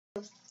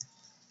Hey,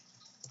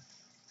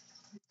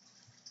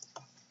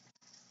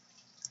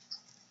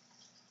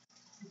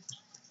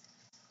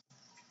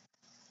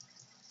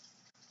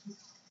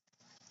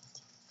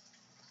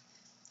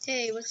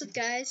 what's up,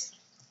 guys?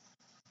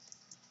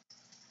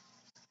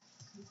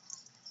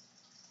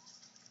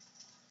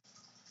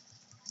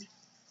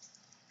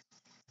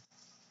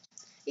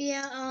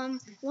 Yeah,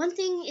 one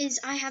thing is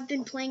I have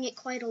been playing it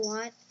quite a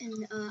lot,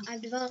 and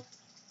I've developed,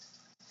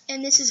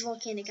 and this is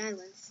Volcanic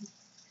Islands.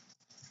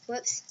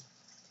 Whoops.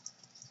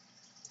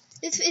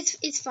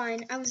 It's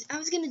fine. I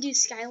was gonna do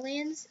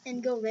Skylands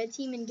and go red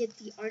team and get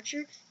the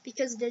archer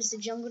because there's the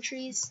jungle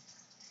trees.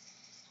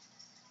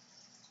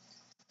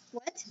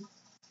 What?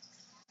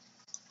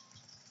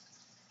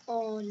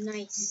 Oh,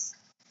 nice.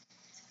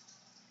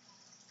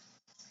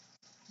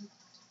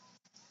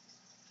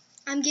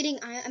 I'm getting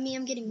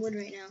wood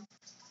right now.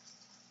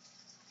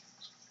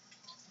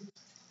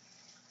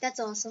 That's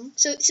awesome.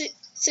 So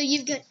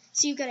you've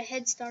got a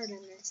head start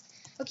on this.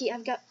 Okay,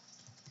 I've got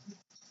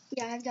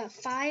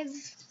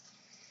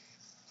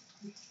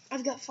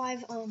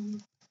five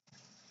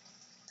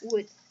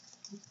wood.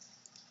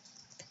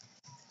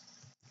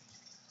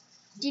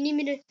 Do you need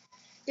me to?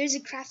 There's a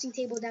crafting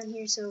table down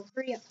here, so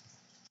hurry up.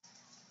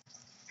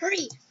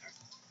 Hurry!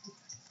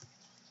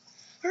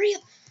 Hurry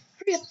up!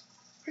 Hurry up!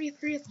 Hurry up!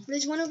 Hurry up!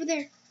 There's one over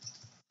there.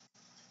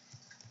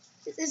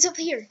 It's up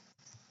here.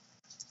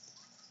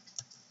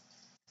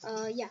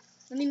 Yeah.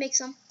 Let me make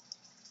some.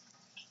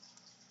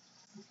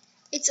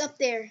 It's up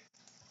there.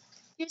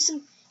 Here's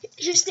some.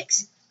 Here's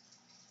sticks.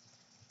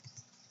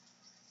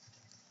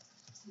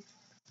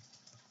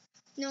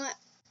 You know what?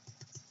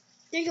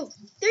 There you go.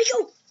 There you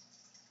go.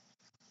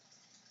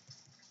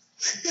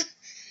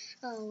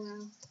 Oh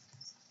wow.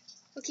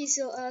 Okay,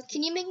 so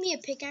can you make me a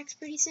pickaxe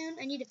pretty soon?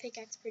 I need a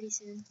pickaxe pretty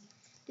soon.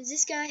 Does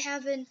this guy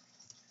have an?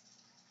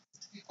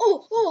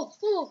 Oh, oh,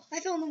 oh! I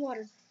fell in the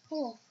water.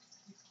 Oh.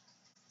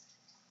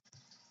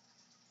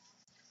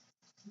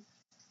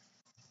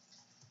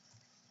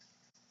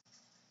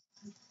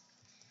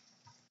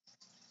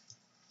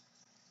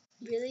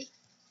 Really?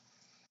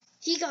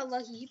 He got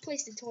lucky. He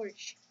placed a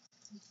torch.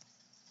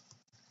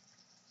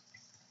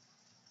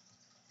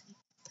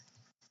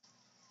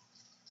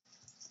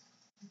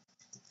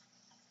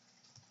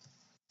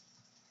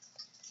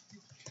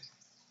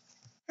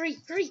 Hurry,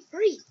 hurry,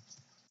 hurry!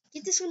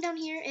 Get this one down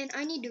here, and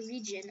I need to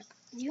regen.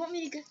 Do you want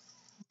me to go?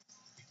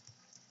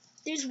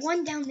 There's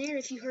one down there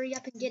if you hurry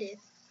up and get it.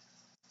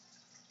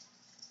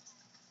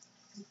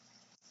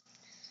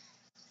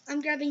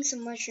 I'm grabbing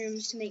some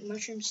mushrooms to make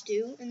mushroom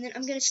stew, and then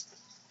I'm gonna...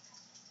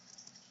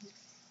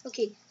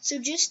 Okay, so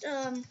just,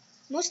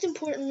 most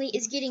importantly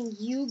is getting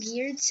you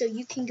geared so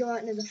you can go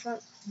out into the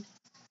front.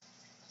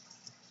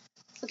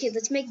 Okay,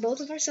 let's make both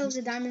of ourselves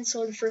a diamond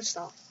sword first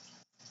off.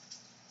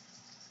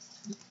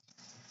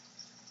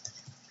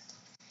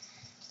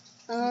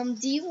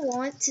 Do you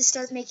want to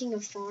start making a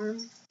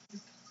farm?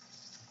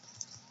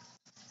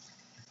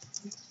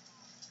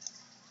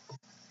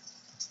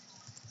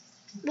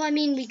 Well, I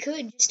mean, we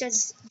could just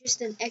as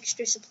just an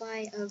extra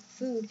supply of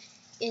food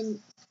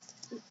in.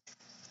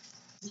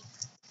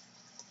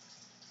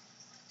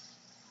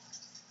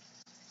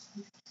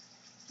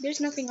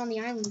 There's nothing on the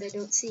island I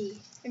don't see.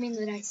 I mean,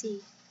 that I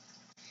see.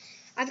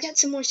 I've got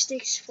some more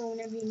sticks for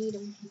whenever you need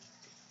them.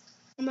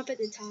 I'm up at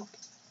the top.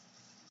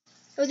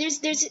 Oh,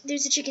 there's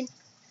a chicken.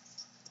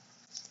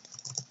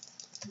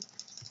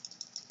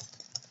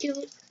 Kill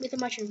it with a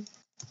mushroom.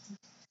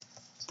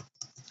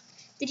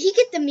 Did he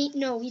get the meat?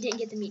 No, he didn't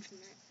get the meat from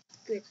that.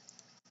 Good.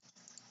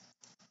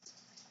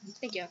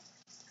 Thank you.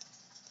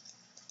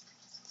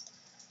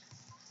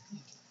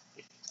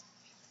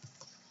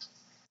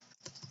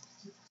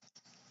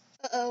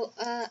 Uh-oh,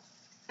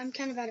 I'm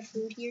kind of out of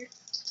food here.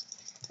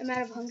 I'm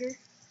out of hunger.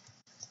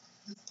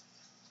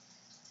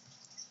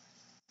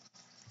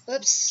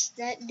 Whoops,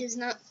 that does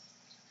not...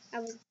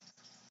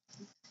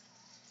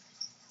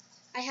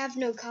 I have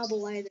no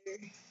cobble either.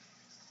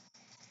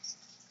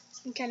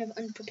 I'm kind of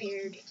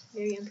unprepared.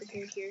 Very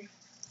unprepared here.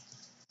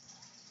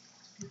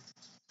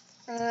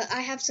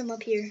 I have some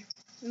up here.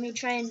 Let me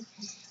try and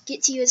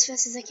get to you as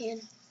fast as I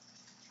can.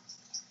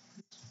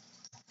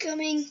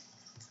 Coming.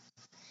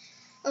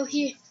 Oh,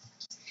 here.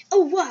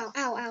 Oh, wow.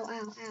 Ow, ow,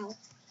 ow, ow.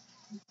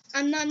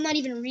 I'm not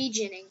even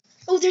regening.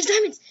 Oh, there's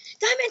diamonds!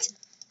 Diamonds!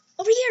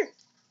 Over here!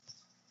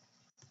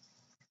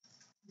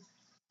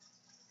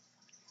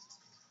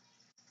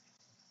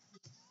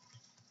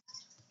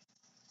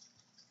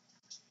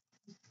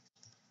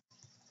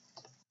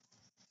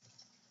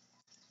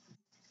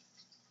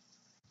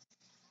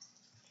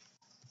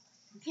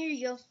 Here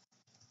you go.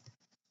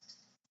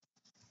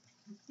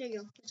 There you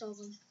go. That's all of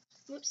them.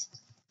 Whoops.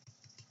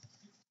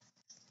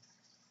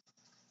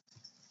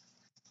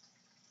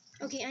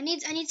 Okay, I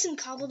need some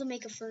cobble to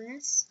make a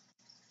furnace.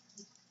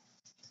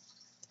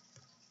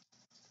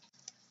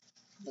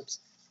 Oops.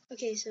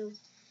 Okay, so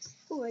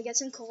oh, I got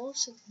some coal.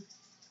 So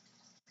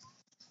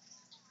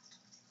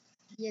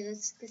yeah,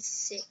 that's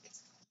sick.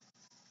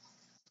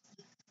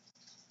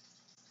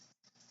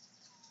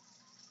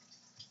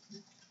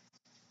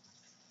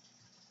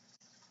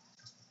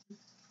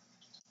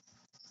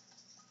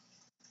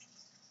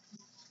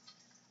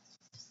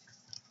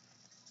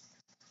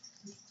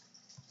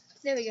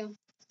 There we go.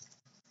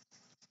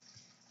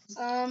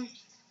 Well,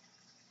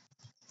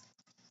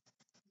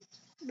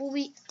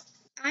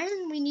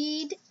 iron we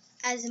need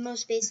as the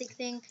most basic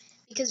thing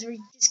because we're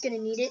just gonna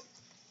need it.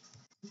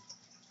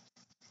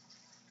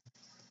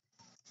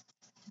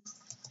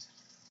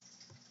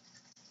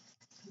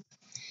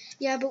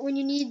 Yeah, but when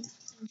you need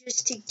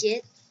just to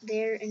get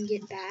there and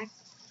get back,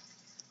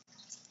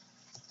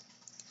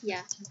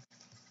 yeah,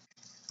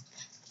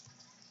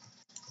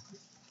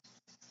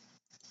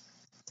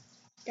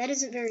 that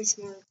isn't very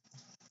smart.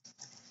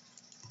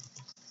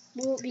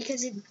 Well,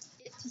 because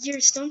your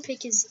stone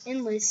pick is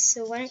endless,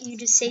 so why don't you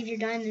just save your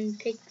diamond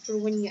pick for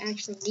when you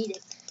actually need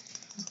it?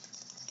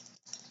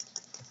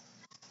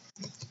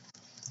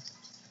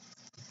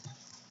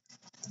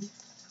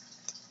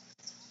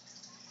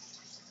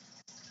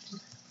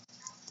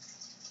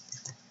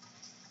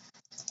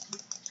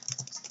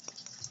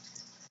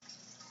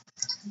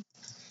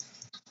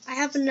 I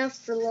have enough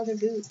for leather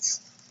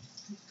boots.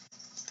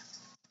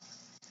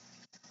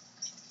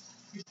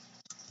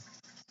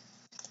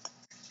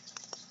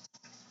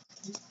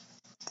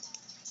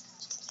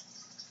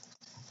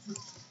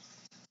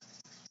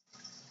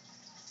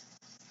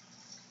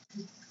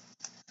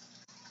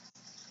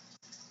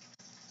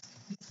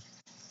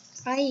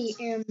 I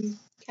am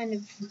kind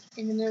of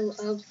in the middle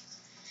of,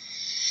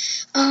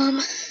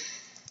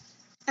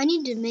 I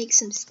need to make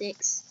some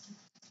sticks.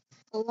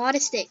 A lot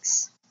of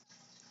sticks.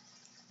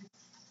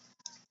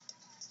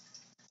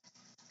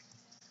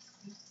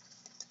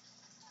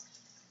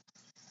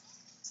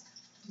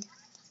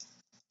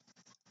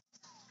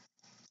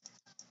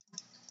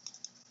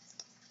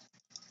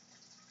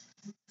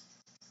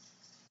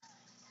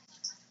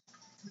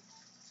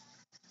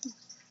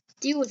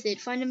 Deal with it.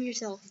 Find them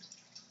yourself.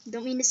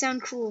 Don't mean to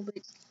sound cruel, but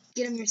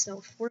get them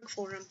yourself. Work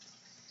for them.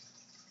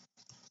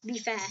 Be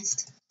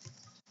fast.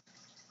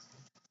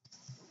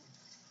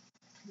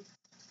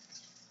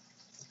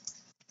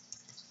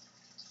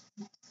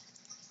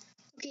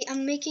 Okay,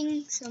 I'm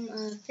making some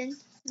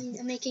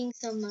I'm making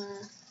some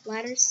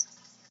ladders.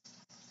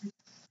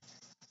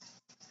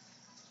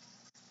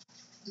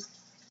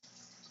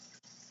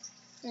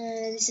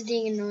 This is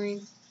being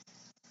annoying.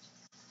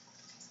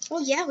 Oh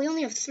yeah, we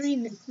only have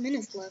 3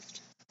 minutes left.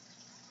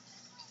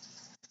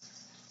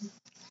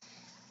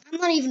 I'm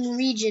not even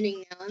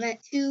regening now. I'm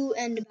at 2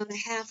 and about a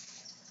half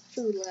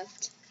food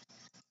left.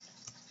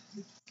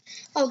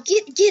 Oh,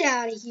 get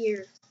out of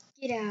here.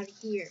 Get out of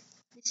here.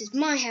 This is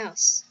my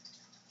house.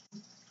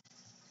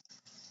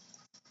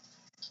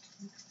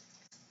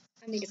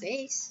 I made a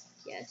base.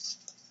 Yes.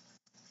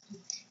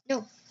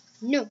 No.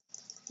 No.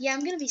 Yeah,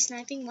 I'm gonna be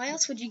sniping. Why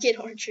else would you get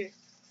Archer?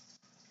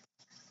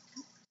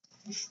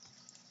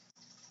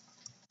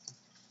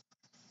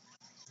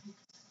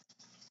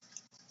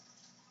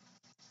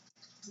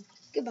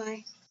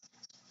 Goodbye.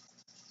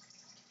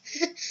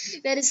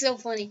 That is so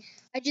funny.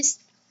 I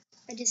just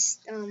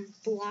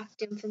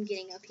blocked him from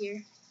getting up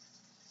here.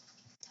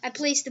 I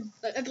placed the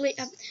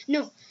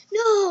no.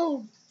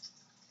 No.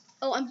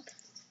 Oh, get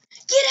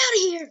out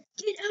of here.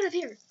 Get out of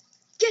here.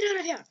 Get out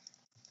of here.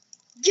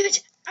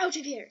 Get out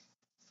of here.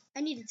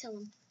 I need to tell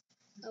him.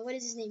 What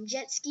is his name?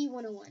 Jet Ski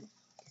 101.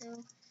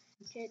 Tell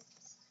Jet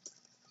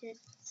Jet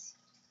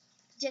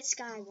Jet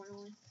Sky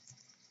 101.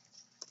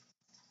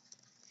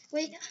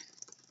 Wait.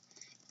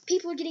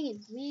 People are getting in.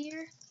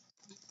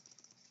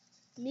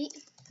 Me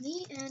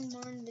and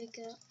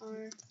Mannvika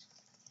are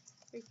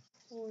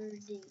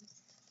recording.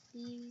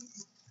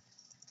 Please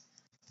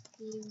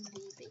leave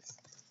the base.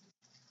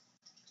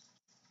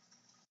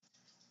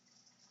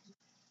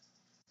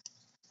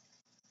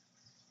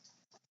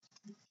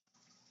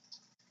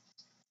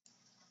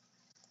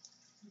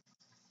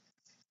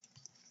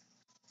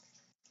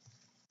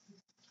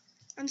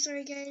 I'm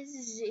sorry guys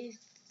if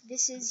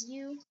this is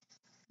you,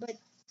 but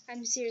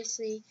I'm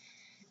seriously,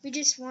 we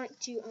just want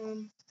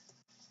to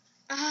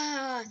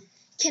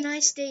can I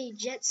stay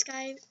Jet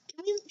Sky?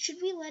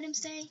 Should we let him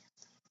stay?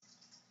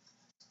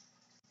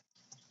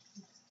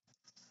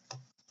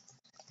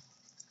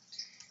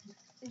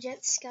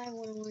 Jet Sky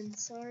 101,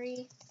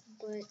 sorry,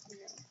 but no.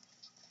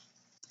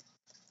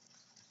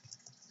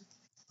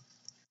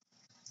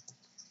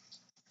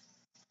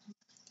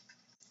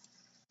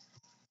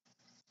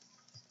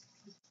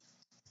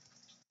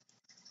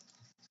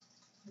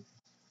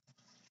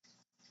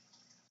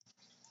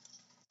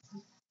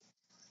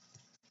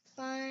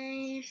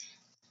 Fine.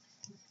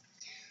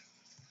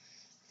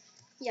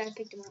 Yeah, I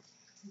picked him up.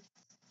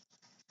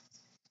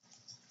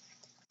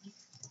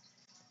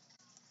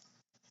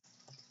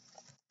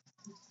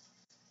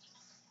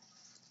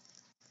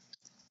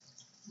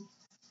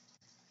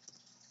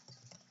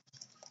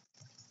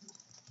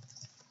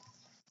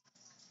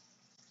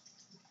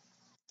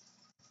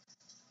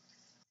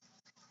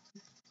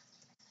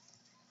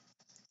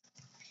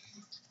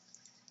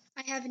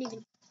 I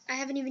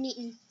haven't even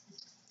eaten.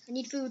 I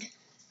need food.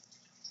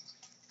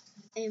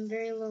 I am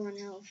very low on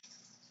health.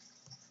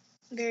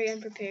 Very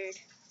unprepared.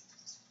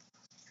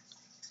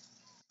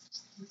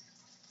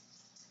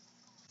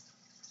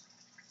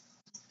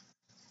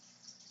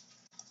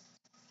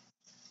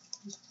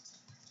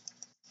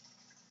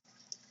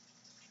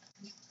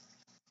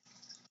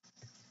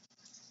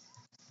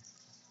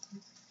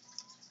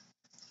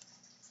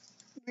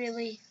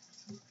 Really?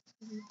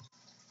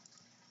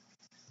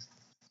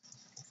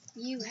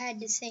 You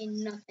had to say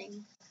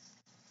nothing.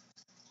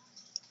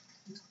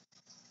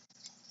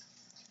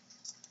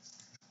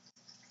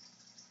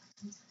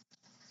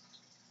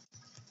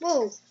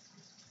 Whoa!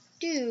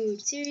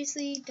 Dude,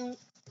 seriously?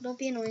 Don't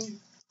be annoying.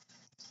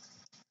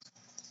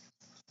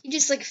 He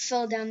just like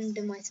fell down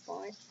into my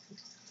spot.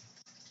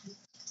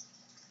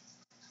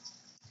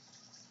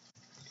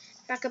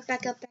 Back up,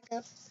 back up, back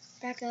up.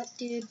 Back up,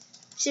 dude.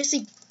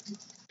 Seriously,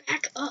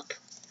 back up.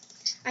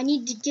 I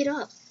need to get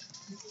up.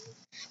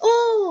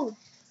 Oh!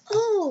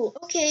 Oh,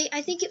 okay.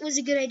 I think it was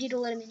a good idea to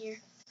let him in here.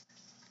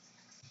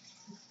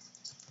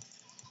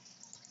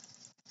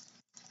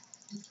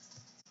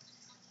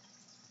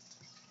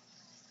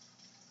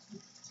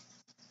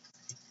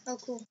 Oh,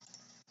 cool.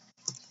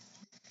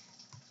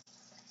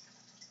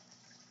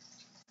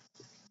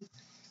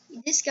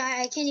 This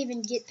guy, I can't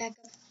even get back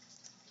up.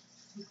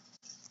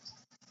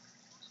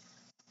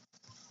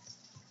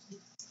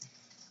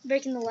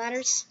 Breaking the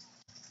ladders.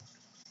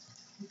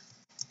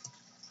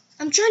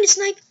 I'm trying to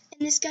snipe,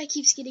 and this guy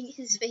keeps getting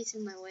his face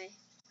in my way.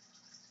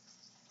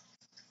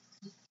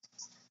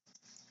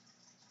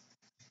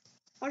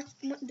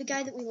 The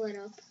guy that we let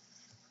up.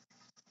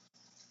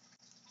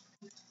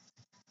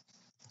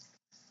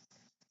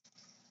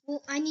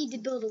 Well, I need to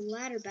build a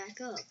ladder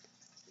back up.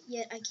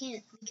 Yet I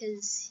can't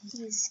because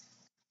he's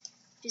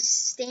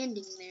just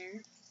standing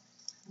there.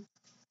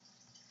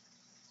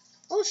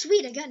 Oh,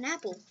 sweet, I got an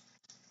apple.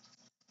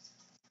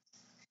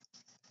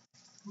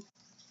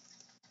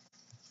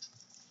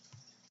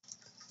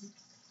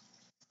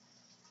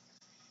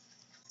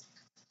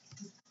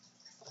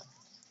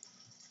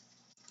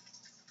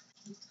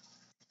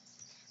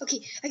 Okay,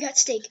 I got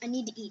steak. I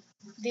need to eat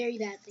very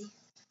badly.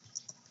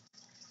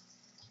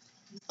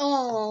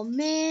 Oh,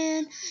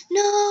 man.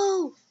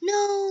 No,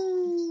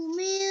 no,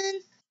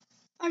 man.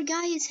 Our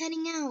guy is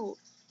heading out.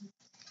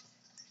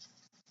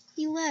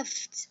 He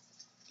left.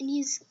 And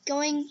he's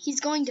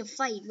going to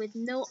fight with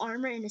no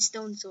armor and a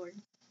stone sword.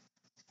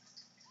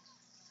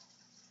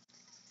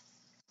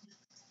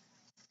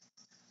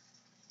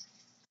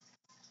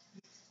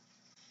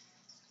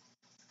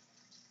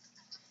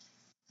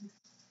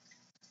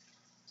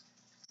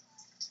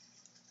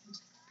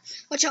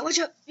 Watch out, watch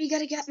out. We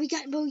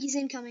got bogeys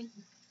incoming.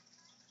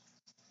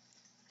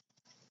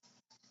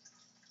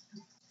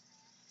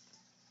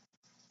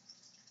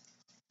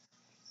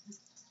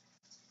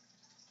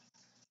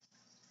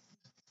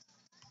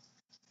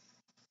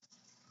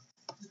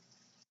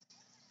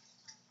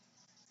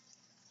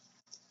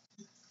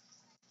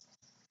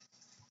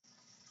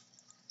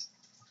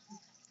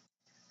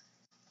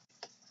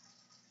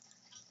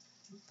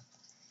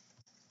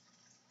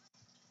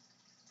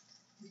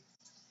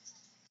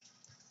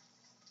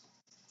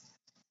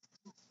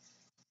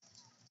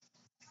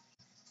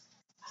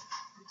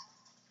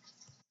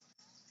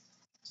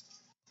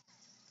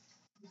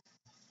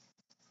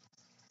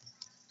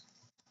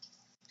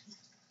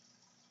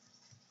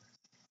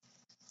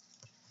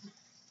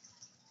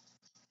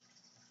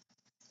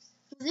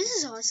 Well, this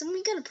is awesome.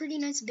 We got a pretty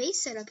nice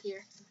base set up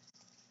here.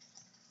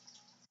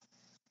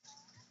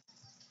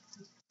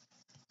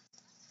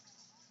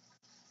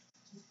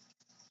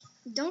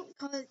 Don't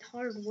call it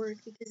hard work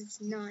because it's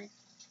not.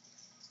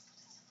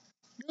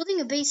 Building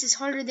a base is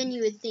harder than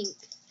you would think.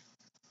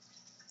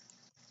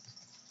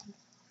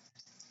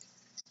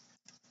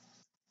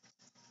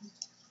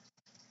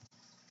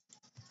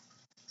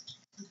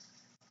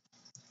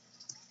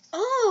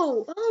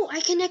 Oh,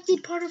 I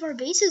connected part of our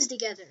bases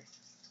together.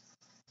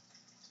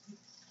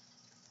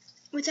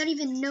 Without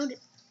even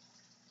noticing.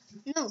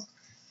 No,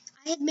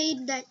 I had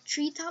made that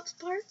treetops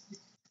part,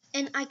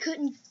 and I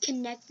couldn't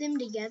connect them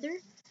together.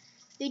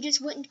 They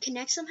just wouldn't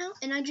connect somehow,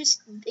 and I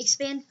just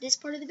expand this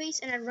part of the base,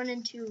 and I run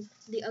into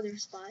the other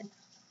spot.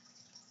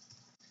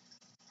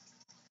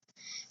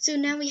 So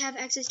now we have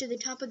access to the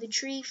top of the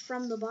tree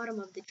from the bottom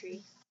of the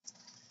tree.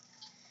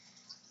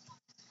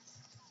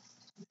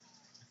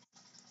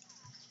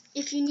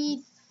 If you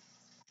need,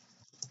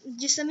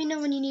 just let me know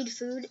when you need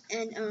food,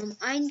 and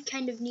I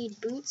kind of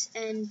need boots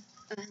and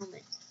a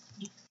helmet.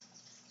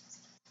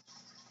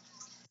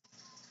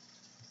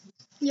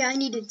 Yeah, I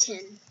needed 10.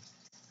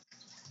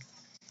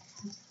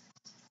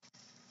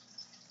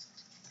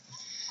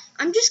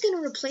 I'm just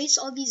gonna replace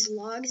all these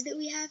logs that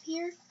we have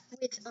here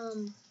with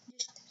I'm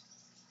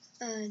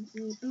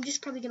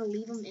just probably gonna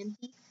leave them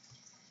empty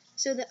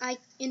so that I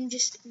can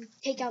just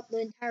take out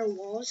the entire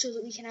wall so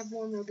that we can have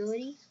more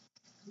mobility.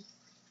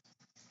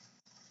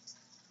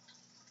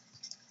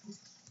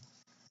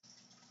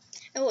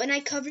 Oh, and I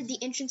covered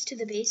the entrance to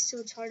the base so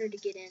it's harder to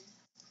get in.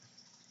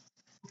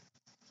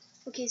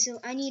 Okay, so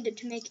I need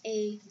to make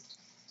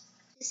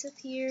this up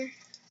here.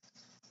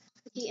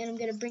 Okay, and I'm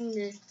gonna bring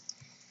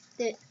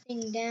that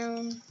thing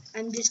down.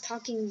 I'm just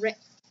talking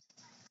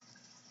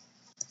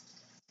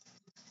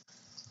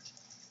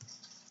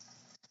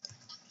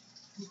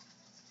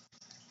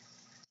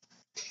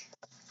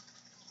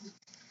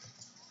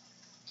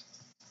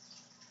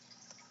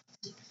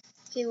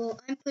Okay, well,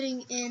 I'm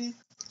putting in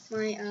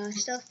my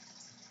stuff.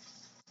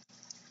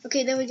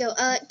 Okay, there we go.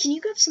 Can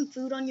you grab some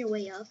food on your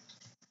way up?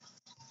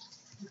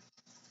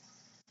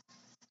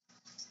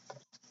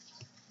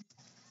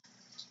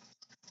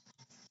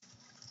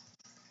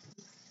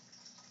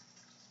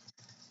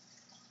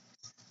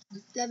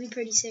 That'd be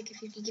pretty sick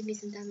if you could give me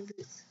some diamond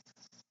boots.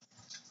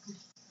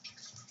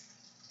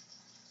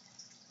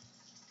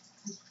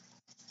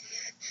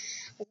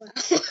 Wow.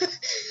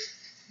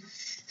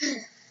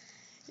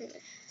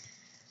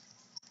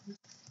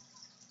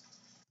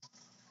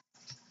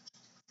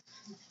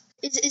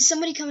 Is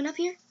somebody coming up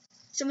here?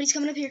 Somebody's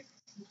coming up here.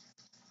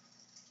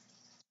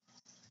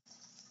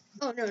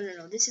 Oh,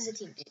 no. This is a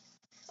teammate.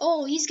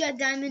 Oh, he's got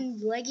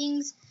diamond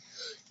leggings.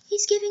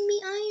 He's giving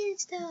me iron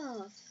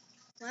stuff.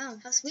 Wow,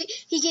 how sweet.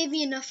 He gave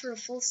me enough for a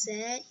full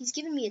set. He's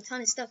giving me a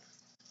ton of stuff.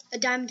 A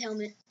diamond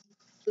helmet.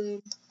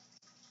 Boom.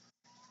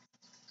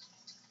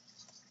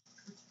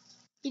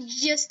 He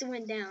just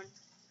went down.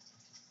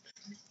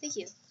 Thank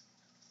you.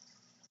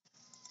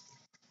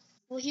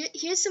 Well,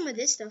 here's some of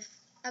this stuff.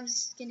 I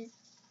was gonna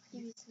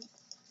give you some of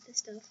this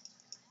stuff.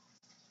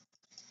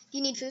 Do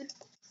you need food?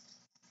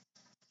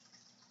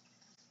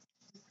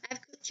 I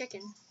have cooked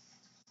chicken.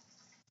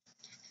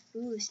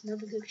 Ooh, smell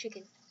the cooked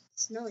chicken.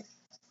 Smell it.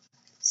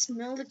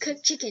 Smell the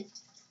cooked chicken.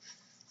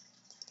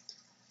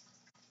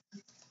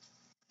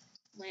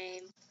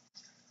 Lame.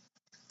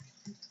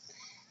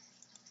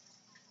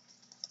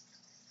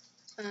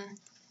 Uh,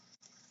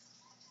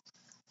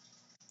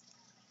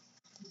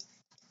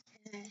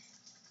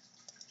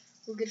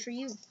 well, good for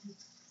you.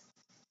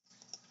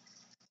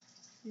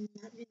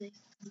 Not really.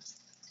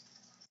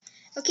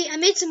 Okay, I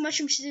made some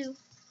mushroom stew.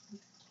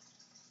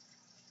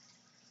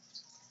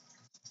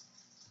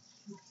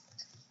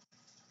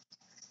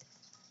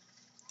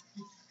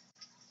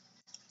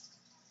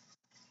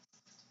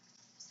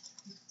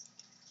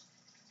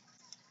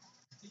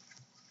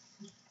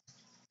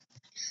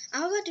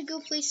 I'm about to go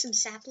place some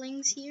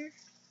saplings here.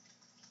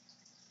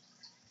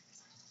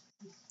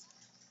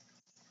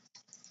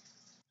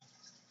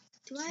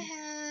 Do I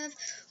have...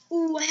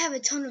 Ooh, I have a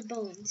ton of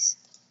bones.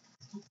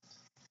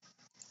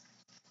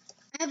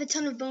 I have a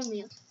ton of bone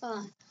meal.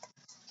 Can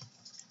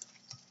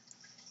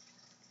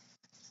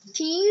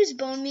you use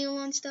bone meal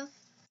on stuff?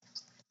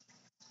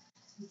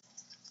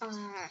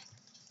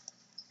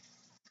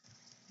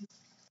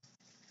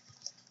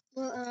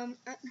 Well,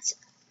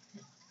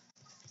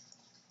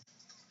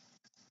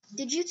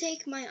 did you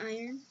take my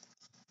iron?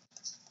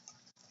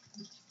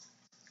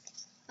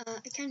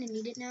 I kind of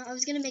need it now. I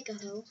was gonna make a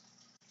hoe.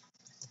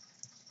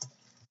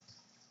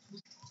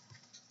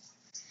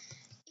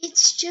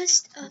 It's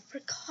just a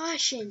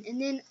precaution. And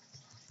then,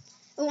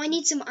 oh, I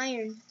need some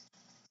iron.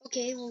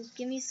 Okay, well,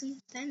 give me some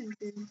diamonds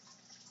then.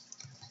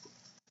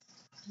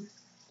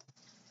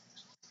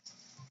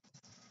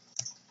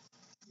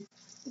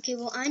 Okay,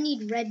 well, I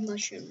need red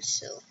mushrooms,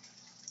 so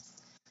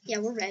yeah,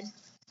 we're red.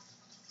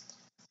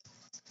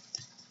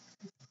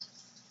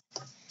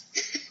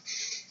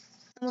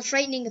 I'm a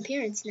frightening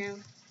appearance now.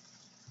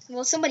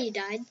 Well, somebody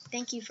died.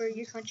 Thank you for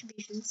your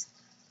contributions.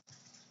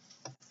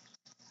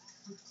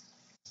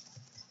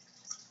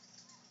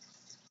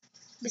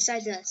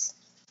 Besides us.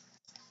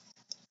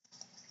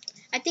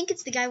 I think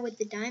it's the guy with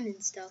the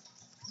diamond stuff.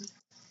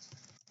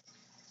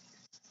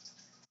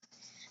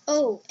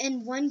 Oh,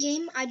 and one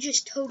game, I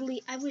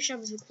wish I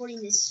was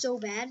recording this so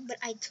bad, but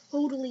I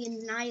totally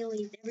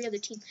annihilated every other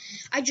team.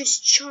 I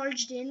just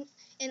charged in,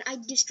 and I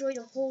destroyed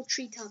a whole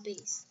treetop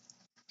base.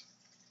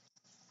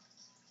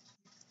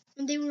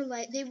 And they were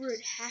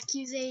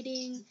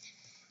accusating,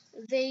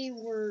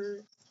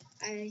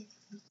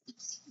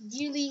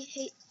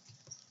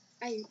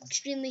 I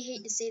extremely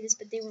hate to say this,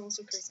 but they were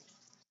also cursing.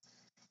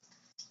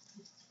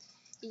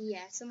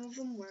 Yeah, some of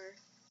them were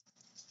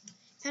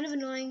kind of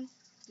annoying,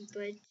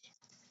 but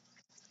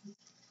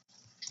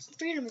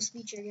freedom of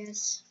speech, I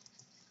guess.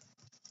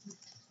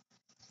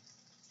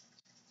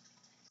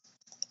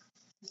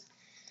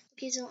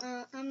 Okay, so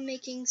I'm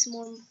making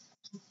some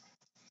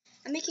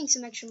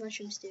extra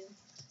mushrooms too.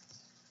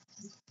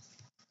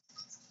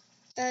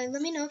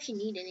 Let me know if you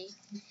need any.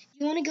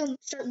 You want to go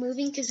start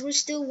moving? Because we're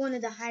still one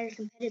of the higher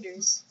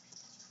competitors.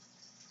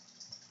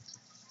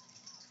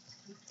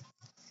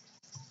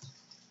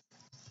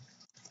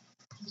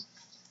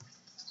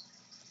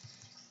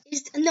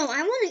 No,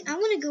 I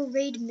want to go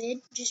raid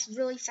mid just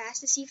really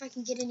fast to see if I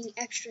can get any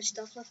extra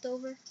stuff left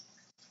over.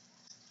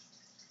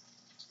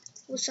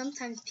 Well,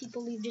 sometimes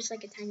people leave just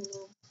like a tiny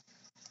little...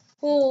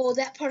 Oh,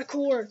 that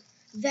parkour!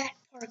 That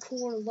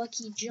parkour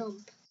lucky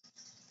jump.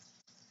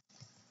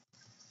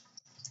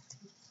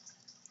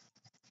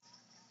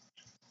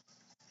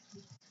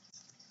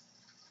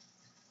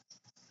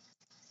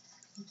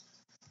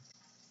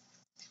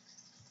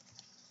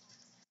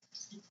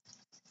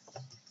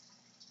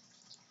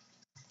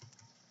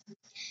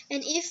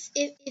 And if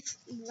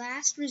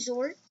last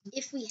resort,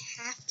 if we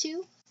have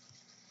to,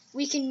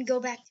 we can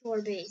go back to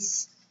our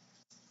base.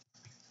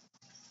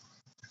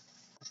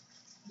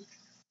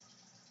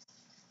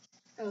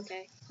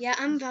 Okay. Yeah,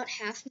 I'm about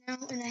half now,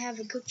 and I have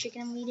a cooked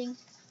chicken I'm eating.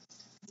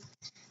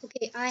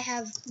 Okay,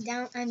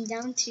 I'm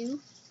down 2.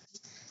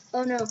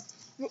 Oh no.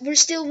 We're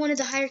still one of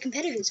the higher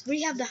competitors.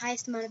 We have the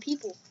highest amount of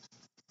people.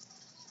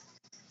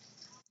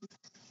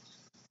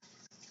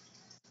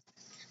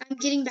 I'm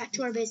getting back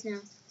to our base now.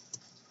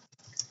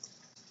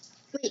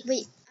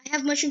 Wait. I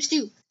have mushroom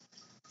stew.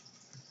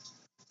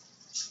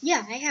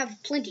 Yeah, I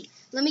have plenty.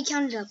 Let me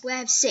count it up. I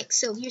have 6,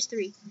 so here's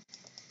 3.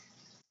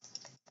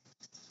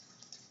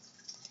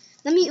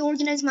 Let me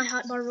organize my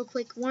hotbar real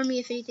quick. Warn me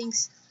if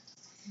anything's...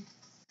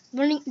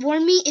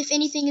 Warn me if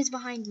anything is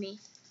behind me.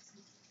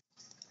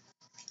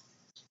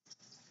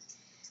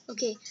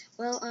 Okay,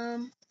 well,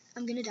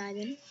 I'm gonna die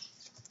then.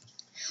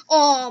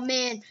 Oh,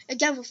 man. A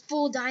guy with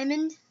full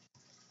diamond.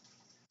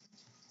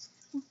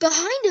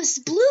 Behind us,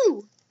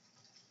 blue!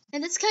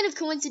 And that's kind of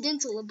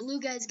coincidental. A blue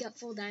guy's got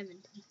full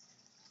diamond.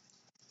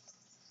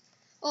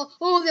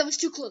 Oh, that was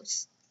too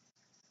close.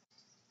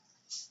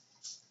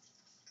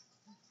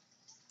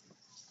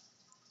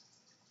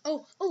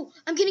 Oh,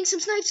 I'm getting some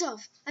snipes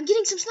off. I'm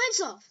getting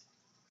snipes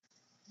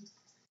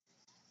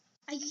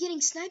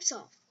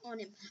off on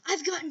him.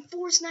 I've gotten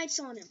 4 snipes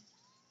on him.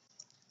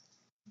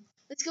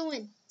 Let's go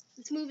in.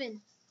 Let's move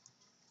in.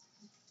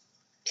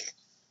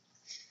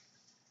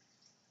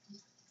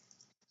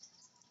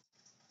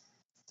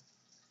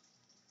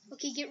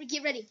 Okay,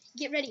 get ready.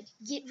 Get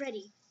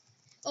ready.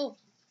 Oh.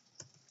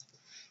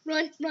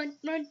 Run.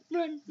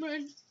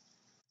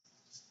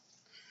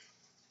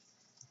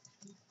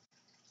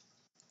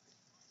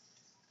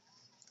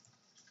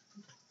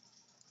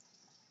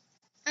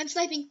 I'm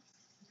sniping.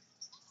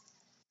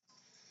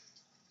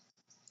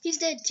 He's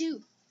dead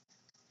too.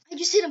 I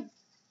just hit him.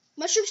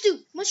 Mushroom stew.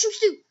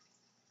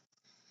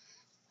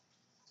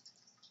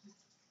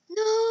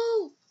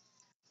 No.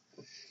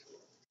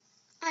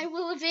 I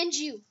will avenge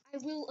you.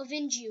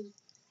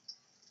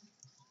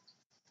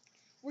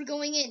 We're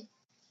going in.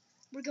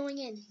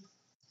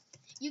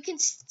 You can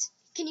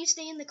you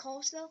stay in the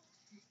calls though?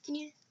 Can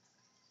you?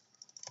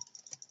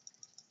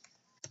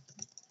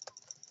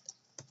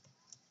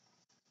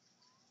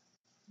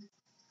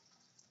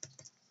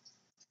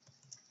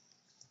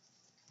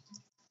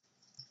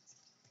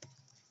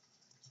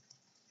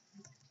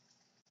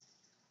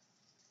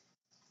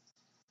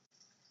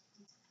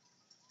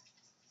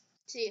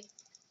 See you.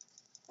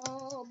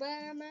 All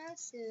by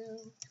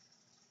myself.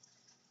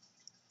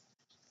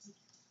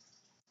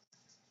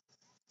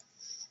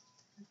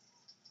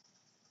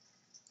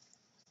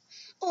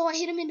 Oh, I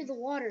hit him into the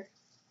water.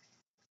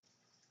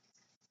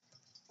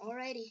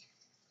 Alrighty.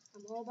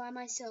 I'm all by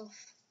myself.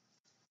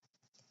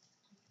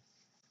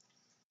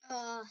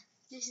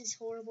 This is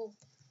horrible.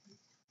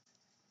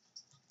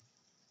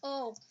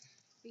 Oh,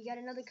 we got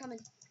another coming.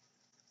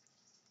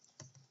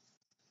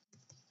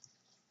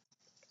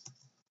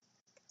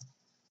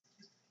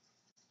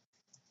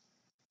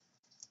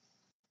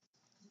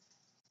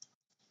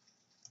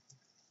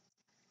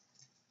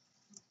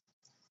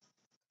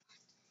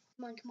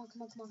 Come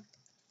on.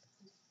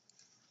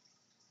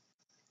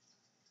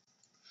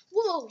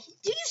 Whoa,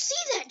 do you see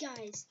that,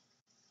 guys?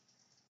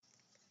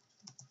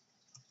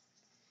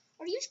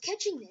 Are you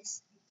catching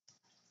this?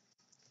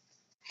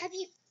 Have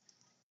you?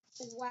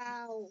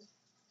 Wow.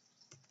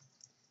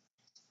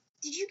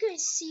 Did you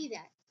guys see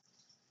that?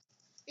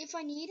 If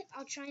I need,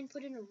 I'll try and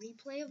put in a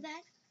replay of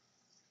that.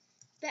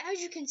 But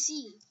as you can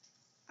see,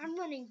 I'm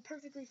running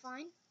perfectly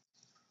fine.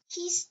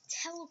 He's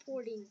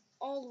teleporting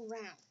all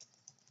around.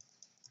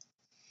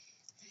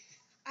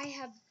 I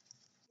have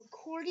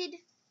recorded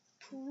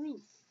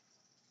proof.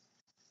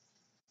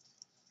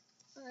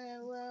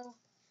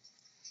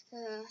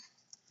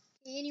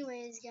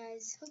 Anyways,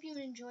 guys, hope you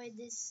enjoyed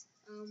this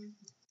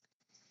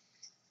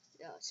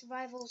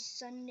Survival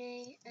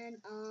Sunday,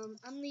 and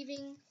I'm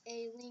leaving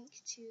a link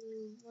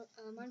to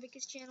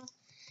Mannvika's channel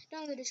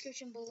down in the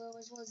description below,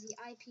 as well as the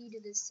IP to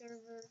the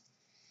server.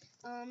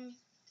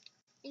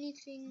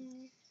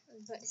 Anything, I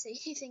was about to say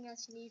anything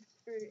else you need,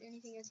 or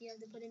anything else you have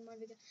to put in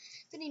Mannvika.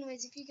 But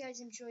anyways, if you guys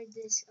enjoyed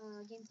this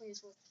gameplay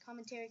as well as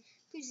commentary,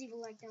 please leave a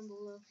like down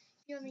below.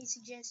 If you have any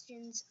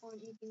suggestions on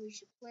anything we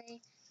should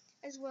play,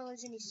 as well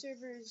as any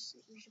servers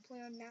we should play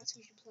on, maps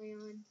we should play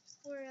on,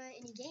 or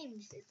any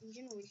games that in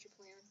general we should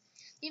play on,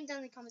 leave them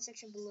down in the comment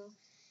section below.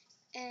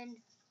 And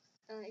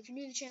if you're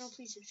new to the channel,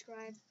 please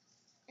subscribe.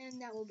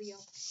 And that will be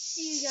all.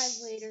 See you guys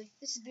later.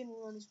 This has been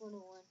Runners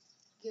 101.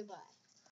 Goodbye.